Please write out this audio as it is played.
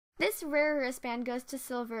This rare wristband goes to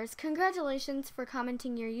Silvers. Congratulations for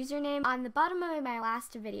commenting your username on the bottom of my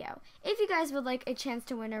last video. If you guys would like a chance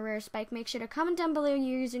to win a rare spike, make sure to comment down below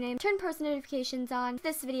your username, turn post notifications on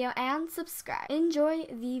this video, and subscribe. Enjoy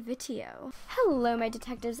the video. Hello my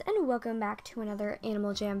detectives, and welcome back to another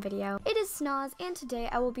Animal Jam video. It is Snauz, and today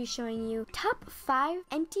I will be showing you top 5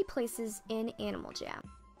 empty places in Animal Jam.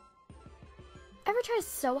 Ever try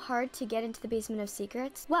so hard to get into the Basement of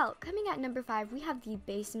Secrets? Well, coming at number 5, we have the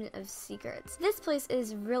Basement of Secrets. This place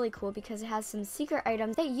is really cool because it has some secret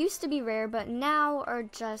items that used to be rare but now are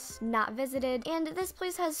just not visited. And this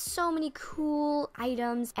place has so many cool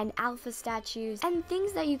items and alpha statues and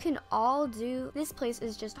things that you can all do. This place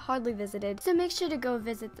is just hardly visited, so make sure to go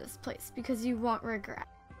visit this place because you won't regret.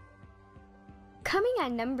 Coming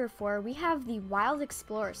at number 4, we have the Wild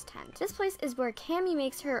Explorers tent. This place is where Cammy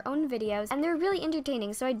makes her own videos, and they're really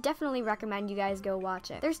entertaining, so I definitely recommend you guys go watch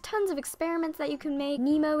it. There's tons of experiments that you can make,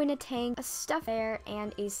 Nemo in a tank, a stuffed bear,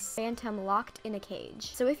 and a phantom locked in a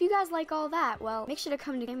cage. So if you guys like all that, well, make sure to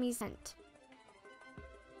come to Cammy's tent.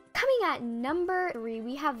 Coming at number 3,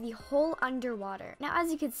 we have the hole underwater. Now,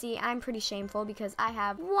 as you can see, I'm pretty shameful because I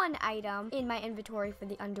have one item in my inventory for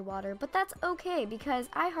the underwater, but that's okay because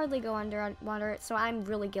I hardly go underwater, so I'm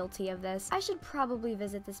really guilty of this. I should probably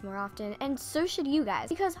visit this more often, and so should you guys,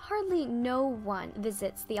 because hardly no one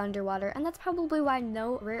visits the underwater, and that's probably why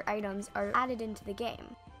no rare items are added into the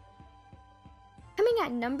game. Coming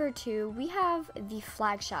at number 2, we have the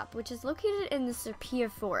flag shop, which is located in the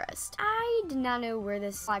Serpia Forest. I did not know where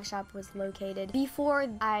this flag shop was located before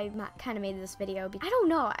I kind of made this video. I don't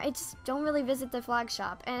know, I just don't really visit the flag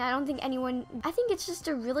shop, and I don't think I think it's just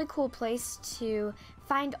a really cool place to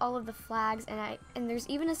find all of the flags, and there's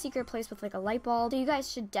even a secret place with like a light bulb, so you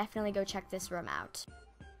guys should definitely go check this room out.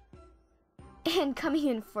 And coming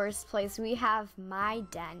in first place, we have my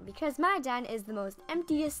den, because my den is the most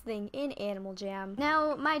emptiest thing in Animal Jam.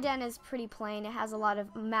 Now, my den is pretty plain. It has a lot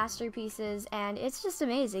of masterpieces, and it's just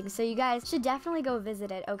amazing. So you guys should definitely go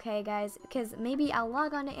visit it, okay, guys? Because maybe I'll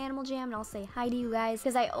log on to Animal Jam and I'll say hi to you guys,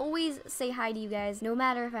 because I always say hi to you guys, no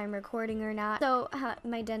matter if I'm recording or not. So,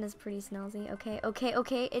 my den is pretty snazzy,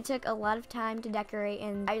 okay? It took a lot of time to decorate,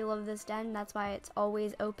 and I love this den. That's why it's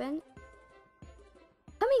always open.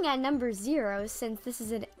 Coming at number 0, since this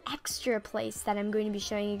is an extra place that I'm going to be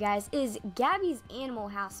showing you guys, is Gabby's Animal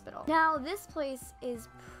Hospital. Now, this place is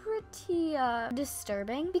pretty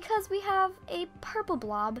disturbing because we have a purple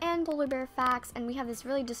blob and polar bear facts, and we have this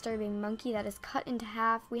really disturbing monkey that is cut into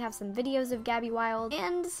half. We have some videos of Gabby Wild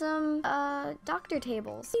and some doctor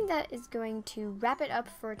tables. I think that is going to wrap it up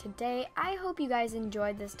for today. I hope you guys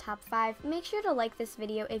enjoyed this top 5. Make sure to like this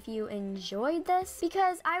video if you enjoyed this,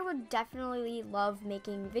 because I would definitely love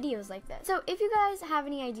making videos like this. So if you guys have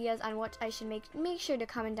any ideas on what I should make sure to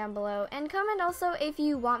comment down below, and comment also if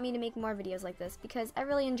you want me to make more videos like this, because I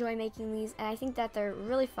really enjoy making these and I think that they're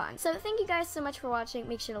really fun. So thank you guys so much for watching.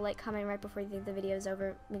 Make sure to like, comment right before you think the video is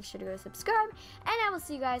over. Make sure to go subscribe, and I will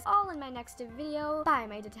see you guys all in my next video. Bye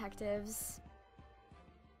my detectives.